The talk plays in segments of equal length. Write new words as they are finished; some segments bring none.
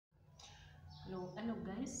Hello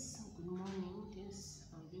guys, good morning. This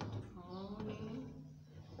beautiful morning.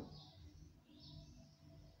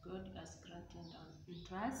 God has granted our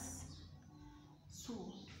interest.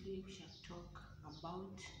 So today we shall talk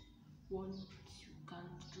about what you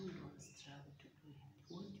can't do, don't struggle to do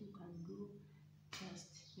it. What you can do,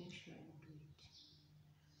 just make sure you do it.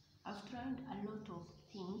 I've tried a lot of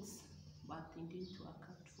things, but they didn't work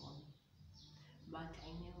out for me. But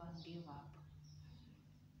I never gave up.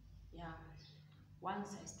 Yeah. Once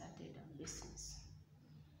I started a business,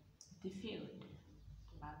 it failed,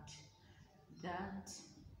 but that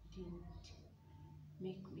didn't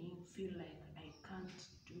make me feel like I can't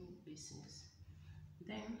do business.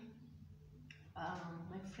 Then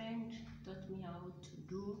my friend taught me how to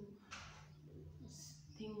do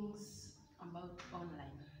things about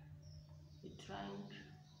online. I tried,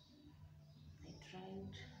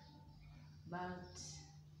 but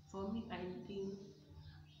for me, I think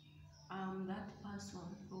I'm that person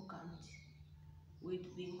who can't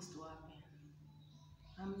wait things to happen.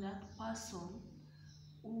 I'm that person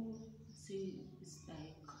who says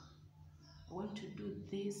like, I want to do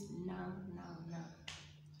this now.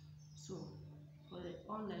 So for the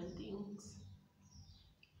online things,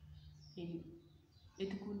 it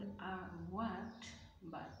could have worked,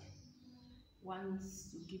 but once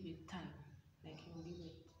you give it time, like you give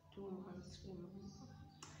it 2 months, 3 months,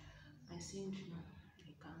 I said no,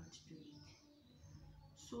 I can't do it.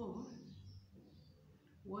 So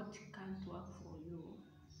what can't work for you,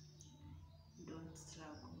 don't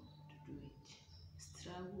struggle to do it.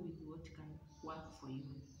 Struggle with what can work for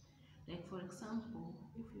you. Like for example,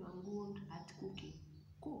 if you are good at cooking,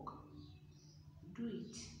 cook, do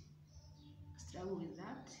it. Struggle with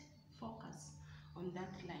that, focus on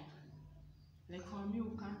that line. Like for me,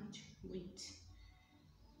 you can't wait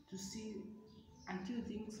to see until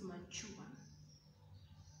things mature.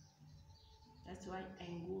 That's why I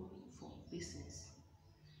go for business,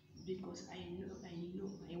 because I know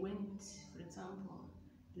I went, for example,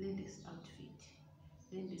 ladies outfit.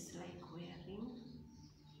 Ladies like wearing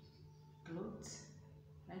clothes,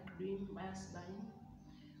 like doing mass buying.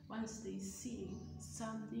 Once they see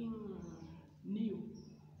something new,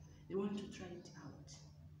 they want to try it out.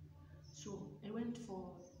 So I went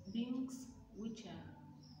for things which are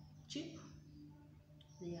cheap,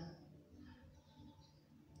 they are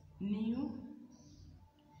new,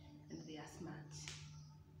 and they are smart.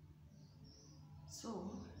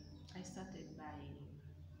 So I started by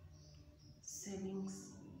selling,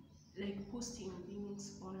 like posting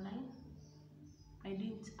things online. I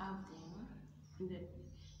didn't have them in the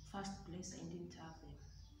first place. I didn't have them,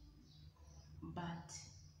 but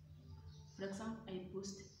for example, I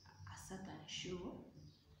post a certain show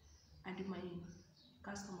and my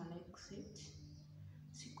customer likes it.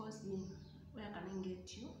 She calls me, where can I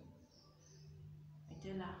get you? I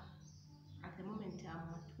tell her, at the moment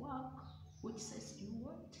I'm at work, which size do you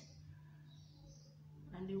want?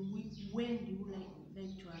 And when do you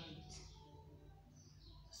like to have it?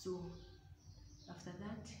 So after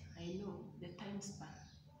that, I know the time span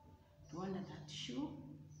to order that shoe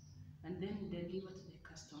and then deliver to the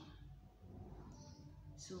customer.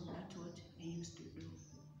 So that's what I used to do.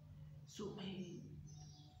 So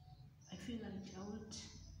I figured out,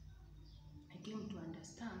 I came to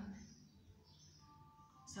understand,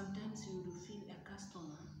 sometimes you will feel a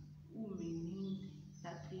customer who may need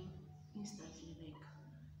that thing instantly, like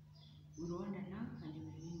we order now and you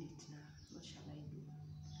will need it now. What shall I do?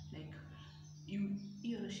 Like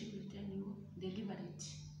he or she will tell you, deliver it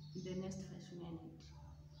in the next 5 minutes.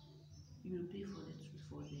 You will pay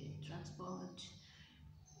for the transport.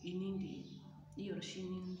 You need it. He or she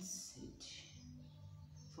needs it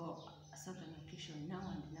for a certain occasion now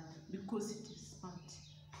and now, because it is smart.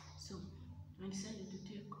 So I decided to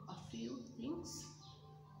take a few things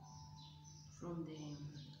from the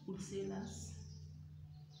wholesalers.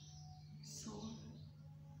 So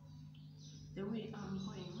the way I'm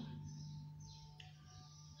going,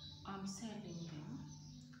 I'm selling them.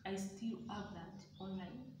 I still have that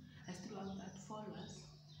online. I still have that followers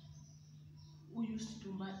who used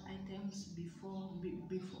to buy items before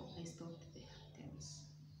I stopped the items.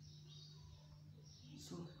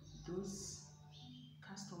 So those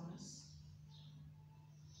customers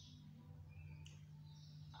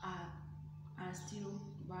are still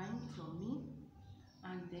buying from me,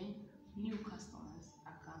 and then new customers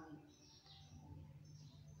are coming.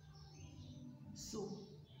 So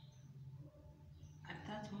at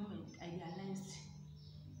that moment, I realized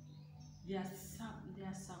there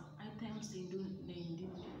are some items they didn't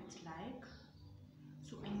like,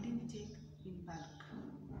 so I didn't take in bulk.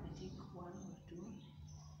 I take 1 or 2.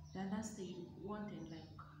 The others they wanted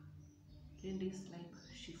like Then there's like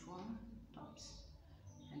chiffon tops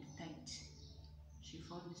and tight.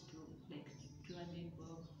 Chiffon is to like 200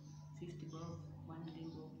 bob, 50 bob,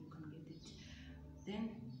 100 bob, you can get it. Then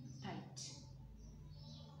tight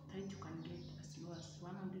you can get as low as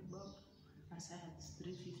 100 bob, as high as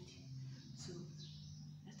 350. So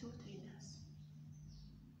that's what I does.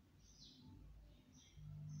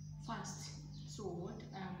 First, so what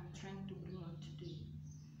I'm trying to bring out today,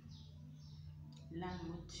 learn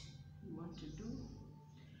what you want to do,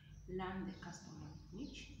 learn the customer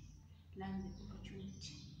niche, learn the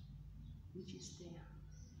opportunity which is there.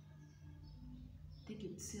 Take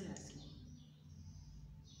it seriously.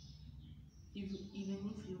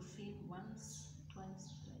 Even if you fail once, twice,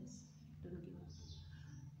 thrice, don't give up.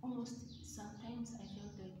 Almost sometimes I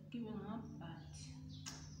felt like giving up, but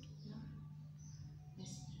you know,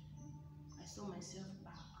 I saw myself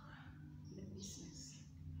back in the business.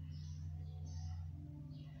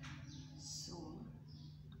 So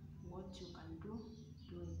what you can do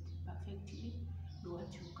it perfectly. Do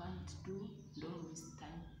what you can't do, don't waste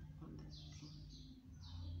time on that thing.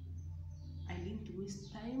 I didn't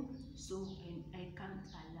waste time, so I can't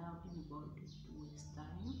allow anybody to waste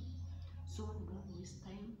time. So don't waste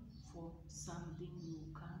time for something you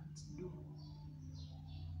can't do.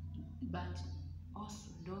 But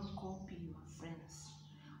also don't copy your friends,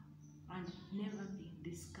 and never be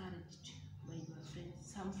discouraged by your friends.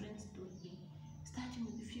 Some friends told me, starting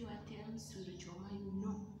with few attempts to reach Oma, you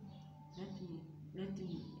know, let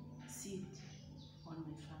me see it on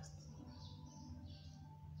my first.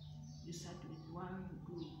 You start with 1, you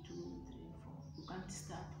go with 2, 3, 4. You can't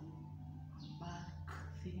start with a bulk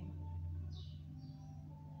thing.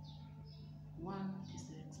 1 is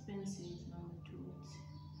expensive, number 2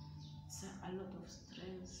 it's a lot of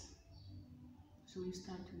stress. So you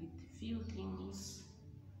start with few things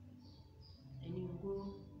and you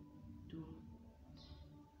go to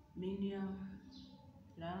medium,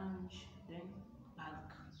 large, then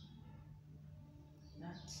bulk.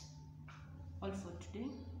 That's all for today.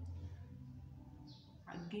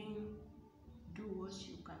 Again, do what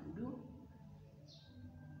you can do,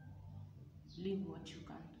 leave what you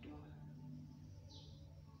can't do.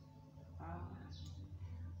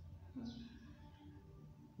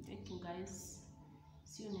 Thank you guys.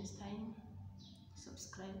 See you next time.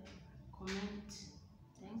 Subscribe, comment.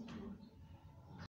 Thank you.